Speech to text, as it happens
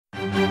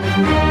Welcome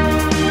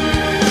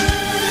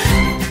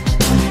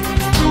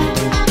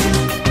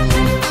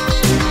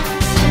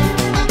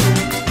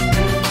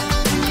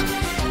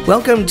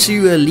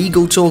to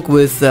Legal Talk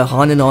with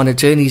Hahn Hahn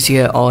Attorneys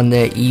here on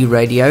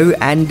eRadio.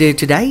 And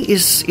today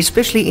is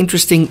especially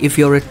interesting if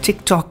you're a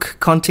TikTok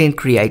content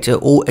creator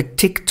or a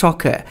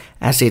TikToker,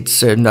 as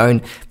it's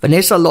known.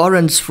 Vanessa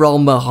Lawrence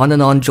from Hahn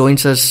Hahn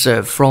joins us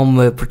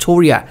from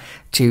Pretoria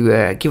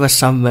to give us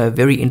some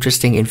very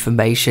interesting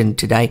information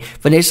today.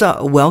 Vanessa,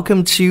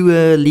 welcome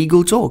to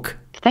Legal Talk.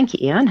 Thank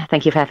you, Ian.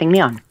 Thank you for having me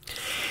on.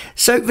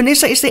 So,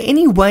 Vanessa, is there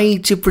any way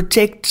to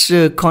protect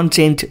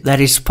content that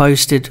is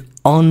posted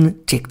on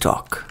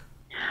TikTok?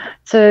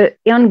 So,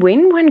 Ian,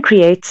 when one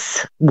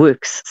creates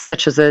works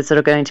such as those that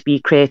are going to be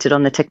created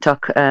on the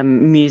TikTok,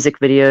 music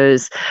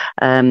videos,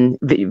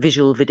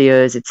 visual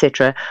videos,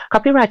 etc.,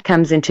 copyright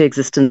comes into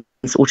existence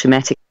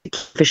automatically,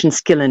 sufficient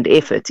skill and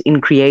effort in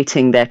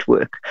creating that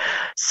work.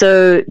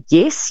 So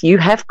yes, you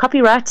have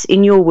copyright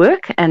in your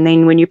work, and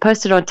then when you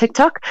post it on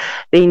TikTok,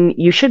 then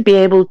you should be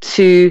able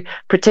to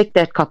protect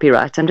that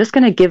copyright. I'm just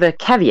going to give a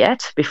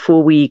caveat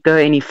before we go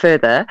any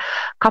further.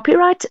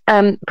 Copyright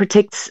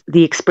protects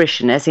the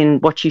expression, as in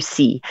what you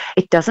see.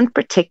 It doesn't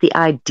protect the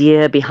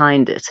idea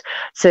behind it.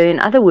 So in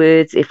other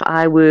words, if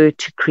I were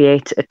to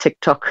create a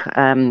TikTok,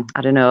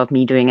 I don't know, of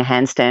me doing a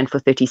handstand for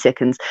 30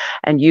 seconds,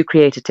 and you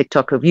create a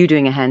TikTok of you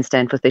doing a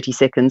handstand for 30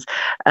 seconds,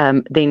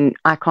 then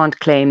I can't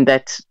claim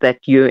that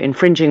you're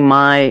infringing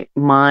my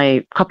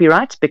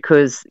copyright,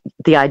 because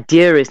the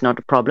idea is not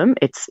a problem.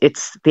 It's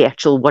the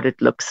actual what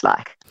it looks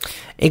like.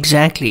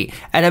 Exactly.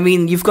 And I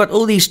mean, you've got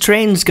all these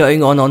trends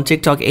going on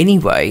TikTok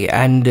anyway,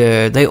 and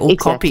they all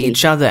copy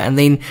each other, and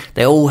then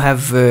they all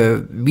have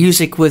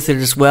music with it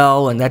as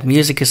well, and that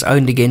music is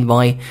owned again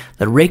by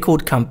the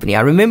record company.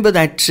 I remember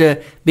that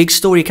big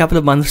story a couple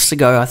of months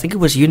ago. I think it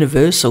was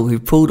Universal who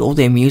pulled all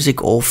their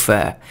music off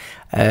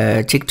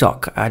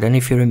TikTok. I don't know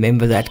if you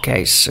remember that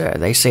case.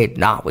 They said,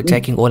 "Nah, we're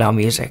taking all our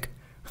music."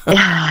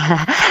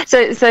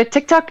 So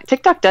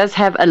TikTok does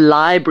have a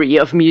library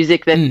of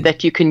music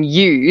that you can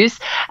use,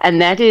 and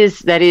that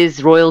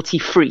is royalty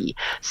free.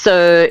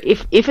 So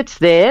if it's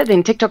there,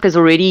 then TikTok has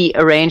already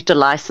arranged a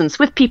license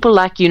with people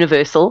like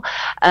Universal,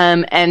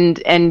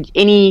 and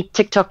any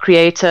TikTok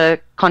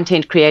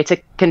content creator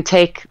can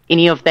take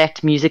any of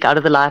that music out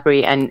of the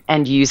library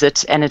and use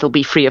it, and it'll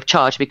be free of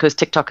charge because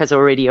TikTok has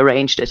already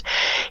arranged it.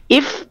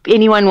 If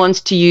anyone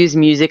wants to use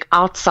music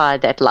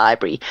outside that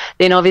library,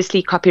 then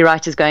obviously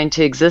copyright is going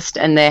to exist,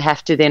 and they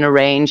have to then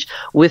arrange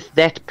with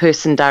that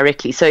person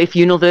directly. So if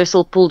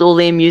Universal pulled all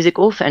their music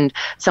off and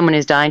someone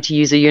is dying to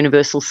use a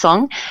Universal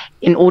song,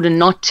 in order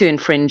not to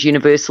infringe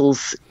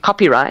Universal's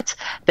copyright,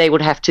 they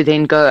would have to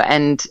then go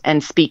and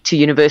speak to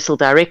Universal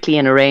directly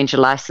and arrange a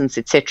license,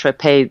 etc.,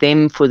 pay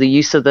them for the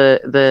use of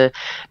the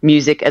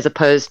music as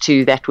opposed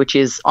to that which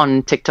is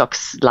on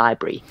TikTok's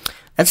library.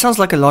 That sounds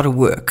like a lot of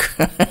work.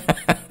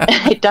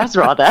 It does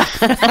rather,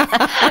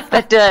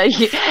 but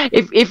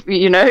if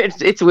you know,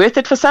 it's worth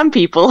it for some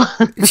people.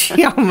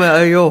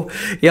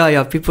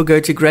 Yeah. People go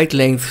to great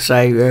lengths,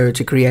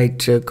 to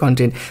create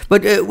content.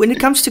 But when it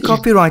comes to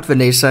copyright,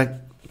 Vanessa,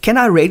 can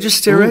I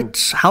register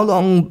it? How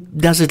long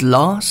does it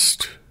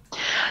last?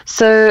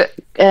 So,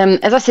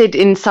 as I said,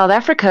 in South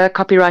Africa,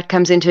 copyright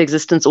comes into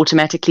existence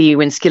automatically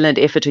when skill and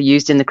effort are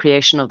used in the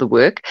creation of the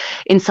work.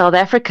 In South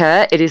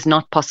Africa, it is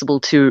not possible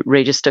to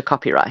register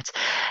copyright.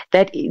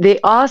 That there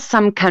are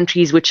some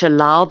countries which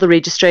allow the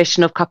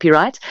registration of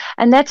copyright,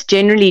 and that's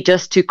generally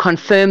just to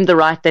confirm the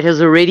right that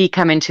has already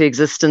come into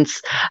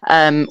existence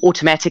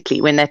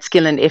automatically when that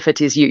skill and effort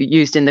is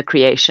used in the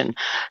creation.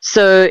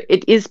 So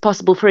it is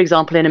possible, for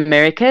example, in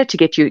America, to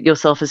get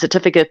yourself a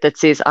certificate that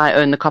says, I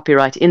own the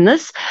copyright in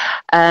this.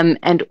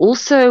 And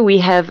also we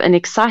have an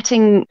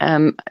exciting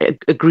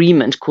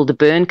agreement called the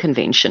Berne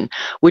Convention,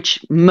 which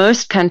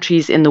most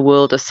countries in the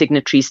world are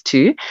signatories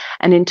to.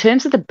 And in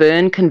terms of the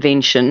Berne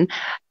Convention,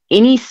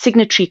 any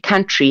signatory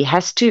country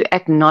has to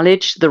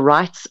acknowledge the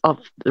rights of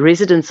the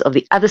residents of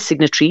the other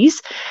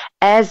signatories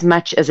as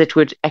much as it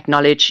would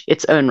acknowledge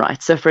its own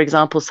rights. So, for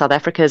example, South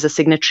Africa is a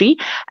signatory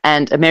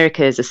and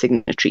America is a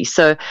signatory.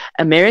 So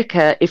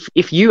America,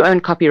 if you own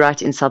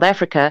copyright in South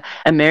Africa,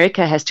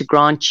 America has to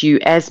grant you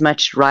as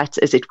much rights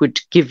as it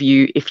would give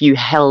you if you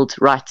held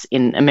rights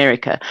in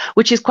America,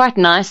 which is quite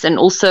nice and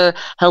also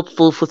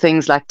helpful for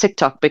things like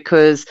TikTok,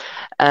 because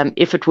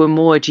if it were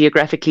more a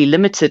geographically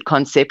limited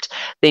concept,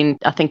 then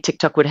I think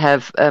TikTok would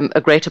have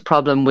a greater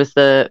problem with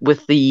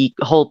the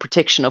whole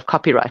protection of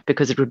copyright,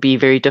 because it would be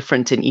very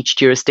different in each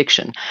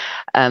jurisdiction.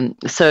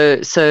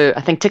 So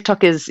I think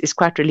TikTok is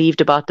quite relieved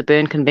about the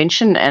Berne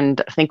Convention,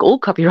 and I think all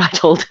copyright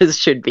holders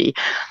should be.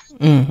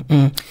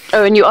 Oh,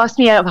 and you asked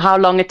me how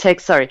long it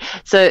takes. Sorry.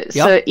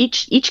 So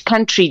each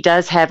country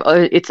does have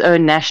its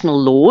own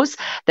national laws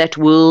that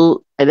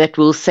will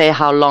say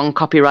how long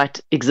copyright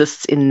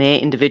exists in their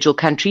individual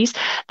countries.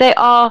 They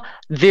are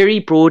very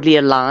broadly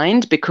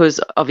aligned because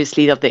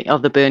obviously of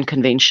the Berne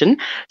Convention.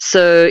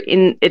 So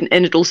and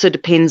it also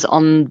depends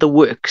on the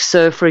work.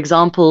 So for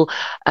example,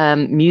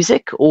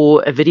 music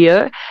or a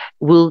video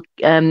will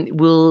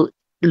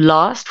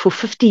last for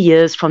 50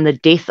 years from the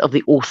death of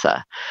the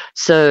author.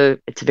 So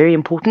it's very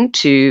important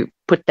to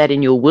put that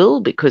in your will,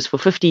 because for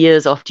 50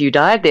 years after you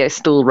died, there are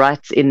still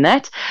rights in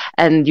that.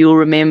 And you'll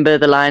remember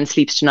the Lion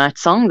Sleeps Tonight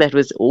song. That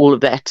was all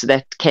of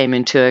that came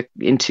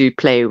into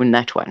play in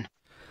that one.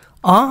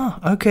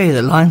 Ah, okay,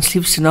 The Lion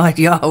Sleeps Tonight.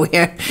 Yeah, we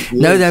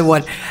know that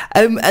one.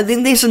 And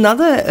then there's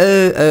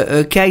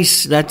another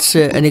case that's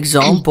an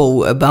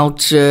example about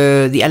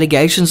the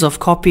allegations of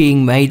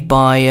copying made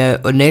by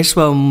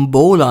Oneswa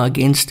Mbola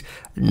against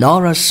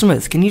Nara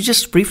Smith. Can you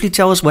just briefly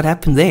tell us what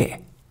happened there?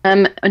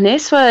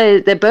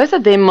 Oneswa, both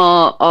of them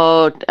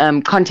are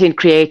content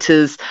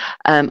creators.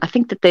 I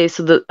think that they're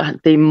sort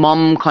of the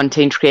mom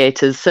content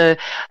creators. So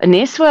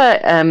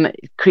Oneswa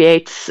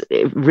creates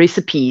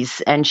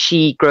recipes, and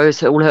she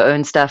grows all her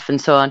own stuff and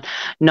so on.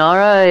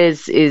 Nara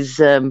is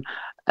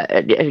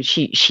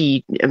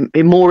she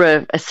more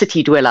a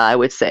city dweller, I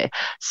would say.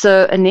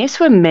 So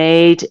Oneswa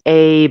made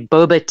a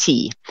boba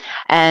tea,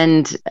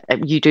 and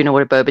you do know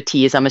what a boba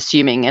tea is, I'm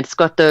assuming. It's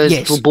got those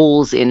little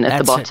balls in at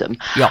the bottom,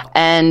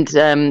 and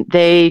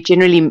they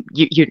generally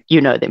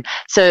you know them.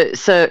 So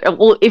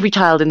every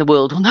child in the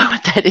world will know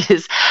what that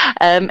is,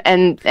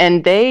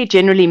 and they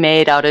generally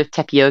made out of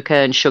tapioca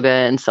and sugar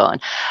and so on.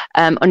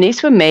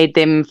 Oneswa made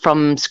them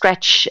from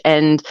scratch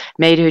and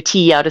made her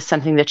tea out of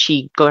something that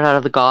she got out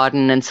of the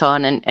garden and so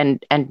on,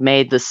 and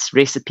made this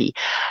recipe.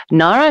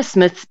 Nara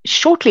Smith,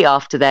 shortly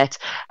after that,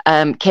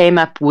 came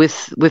up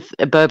with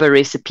a boba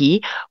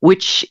recipe,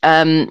 which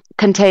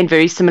contained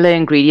very similar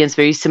ingredients,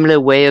 very similar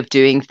way of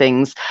doing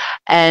things.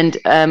 And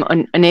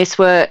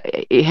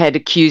Oneswa had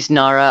accused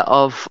Nara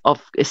of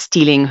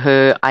stealing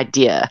her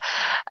idea.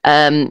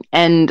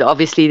 And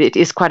obviously it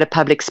is quite a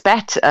public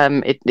spat.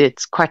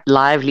 It's quite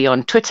lively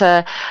on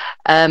Twitter.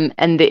 And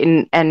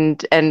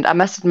I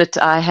must admit,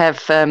 I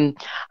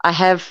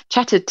have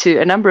chatted to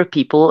a number of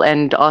people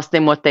and asked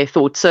them what they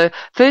thought. So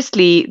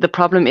firstly, the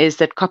problem is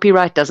that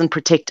copyright doesn't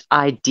protect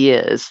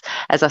ideas.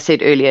 As I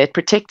said earlier, it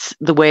protects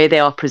the way they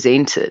are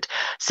presented.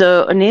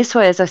 So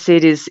Oneswa, as I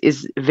said,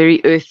 is very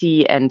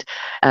earthy and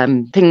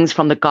things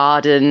from the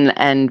garden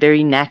and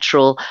very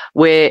natural,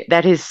 where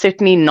that is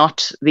certainly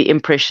not the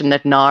impression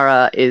that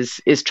Nara is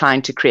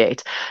trying to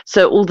create.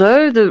 So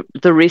although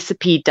the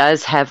recipe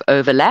does have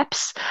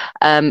overlaps,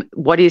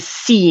 what is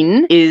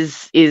seen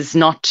is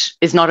not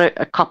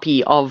a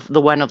copy of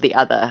the one of the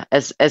other.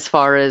 As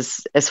far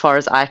as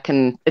I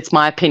can, it's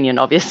my opinion.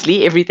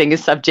 Obviously, everything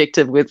is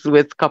subjective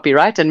with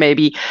copyright, and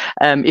maybe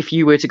if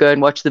you were to go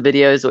and watch the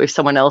videos, or if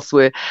someone else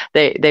were,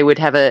 they would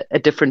have a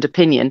different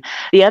opinion.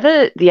 The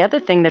other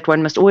thing that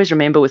one must always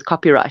remember with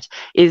copyright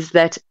is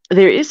that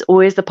there is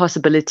always the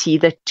possibility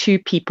that two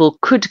people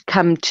could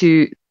come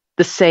to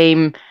the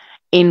same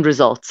end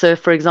result. So,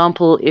 for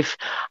example, if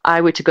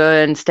I were to go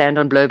and stand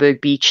on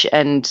Bloberg Beach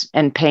and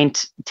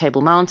paint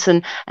Table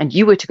Mountain, and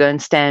you were to go and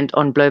stand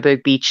on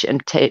Bloberg Beach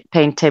and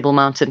paint Table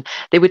Mountain,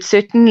 there would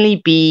certainly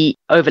be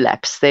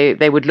overlaps.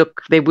 There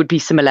would be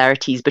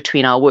similarities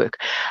between our work,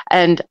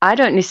 and I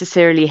don't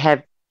necessarily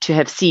have to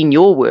have seen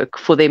your work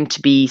for them to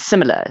be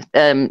similar.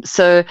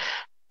 So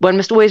one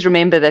must always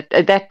remember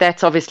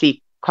that's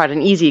obviously quite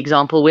an easy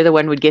example. Whether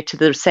one would get to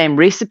the same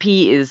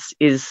recipe is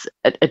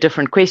a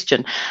different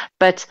question.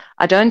 But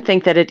I don't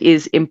think that it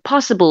is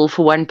impossible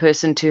for one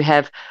person to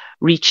have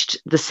reached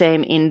the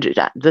same end,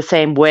 the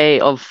same way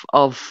of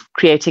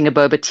creating a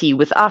boba tea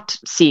without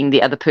seeing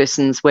the other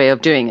person's way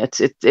of doing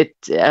it.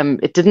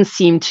 It didn't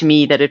seem to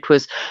me that it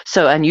was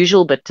so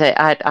unusual, but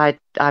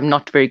I'm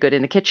not very good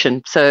in the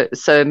kitchen, so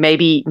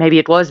maybe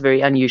it was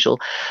very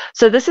unusual.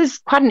 So this is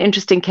quite an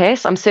interesting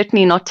case. I'm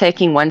certainly not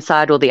taking one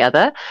side or the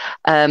other,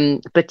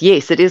 but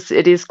yes, it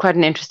is quite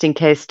an interesting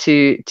case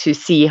to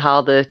see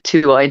how the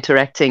two are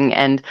interacting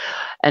and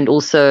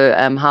also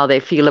how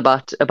they feel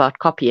about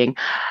copying.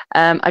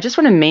 I just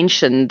want to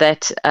mention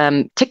that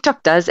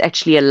TikTok does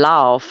actually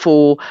allow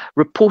for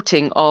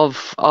reporting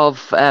of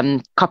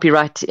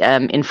copyright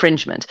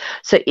infringement.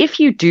 So if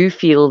you do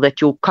feel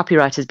that your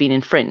copyright has been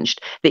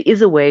infringed, there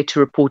is a way to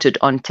report it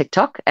on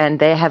TikTok, and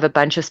they have a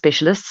bunch of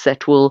specialists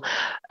that will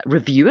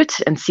review it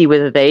and see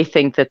whether they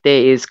think that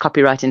there is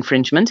copyright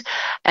infringement.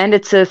 And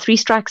it's 3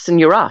 strikes and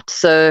you're out.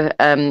 So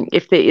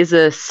if there is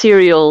a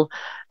serial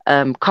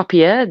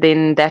copier,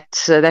 then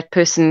that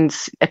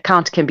person's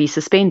account can be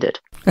suspended.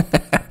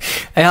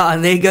 Yeah,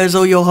 and there goes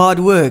all your hard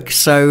work.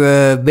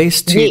 So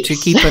best to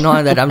keep an eye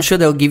on that. I'm sure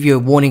they'll give you a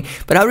warning.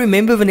 But I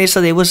remember, Vanessa,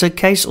 there was a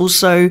case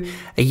also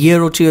a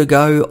year or two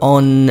ago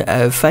on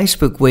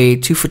Facebook where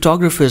 2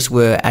 photographers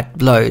were at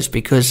blows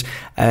because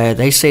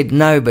they said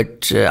no,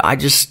 but I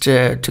just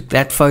took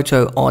that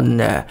photo on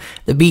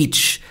the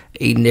beach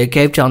in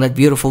Cape Town, that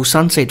beautiful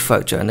sunset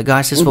photo. And the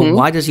guy says, well,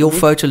 why does your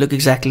photo look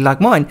exactly like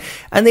mine?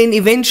 And then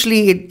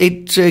eventually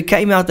it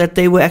came out that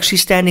they were actually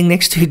standing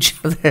next to each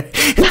other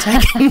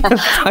taking the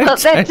photos. Well,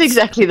 that's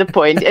exactly the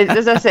point.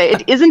 As I say,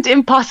 it isn't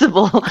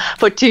impossible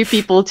for 2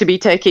 people to be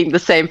taking the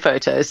same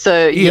photo.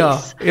 So,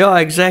 yes. Yeah,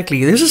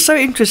 exactly. This is so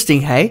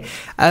interesting, hey?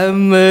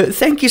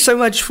 Thank you so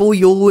much for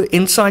your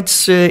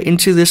insights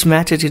into this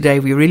matter today.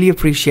 We really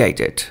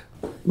appreciate it.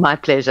 My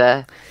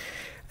pleasure.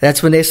 That's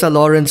Vanessa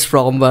Lawrence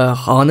from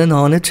Hahn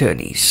Hahn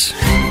Attorneys.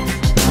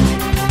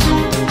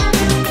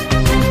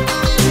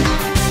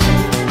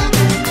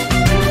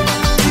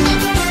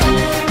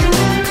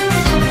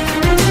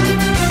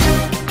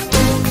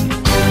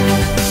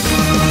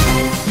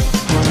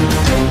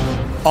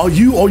 Are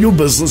you or your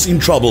business in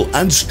trouble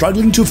and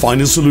struggling to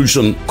find a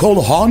solution?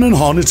 Call Hahn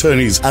Hahn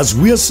Attorneys as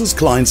we assist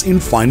clients in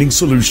finding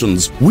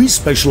solutions. We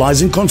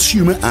specialize in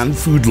consumer and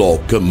food law,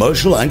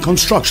 commercial and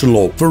construction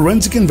law,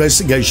 forensic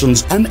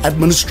investigations and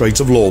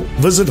administrative law.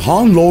 Visit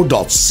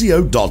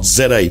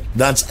hahnlaw.co.za.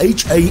 That's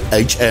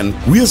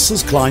HAHN. We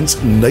assist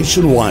clients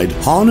nationwide.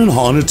 Hahn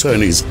Hahn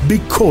Attorneys,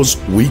 because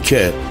we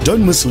care.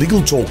 Don't miss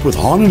Legal Talk with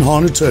Hahn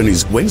Hahn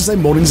Attorneys, Wednesday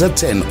mornings at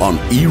 10 on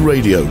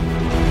eRadio.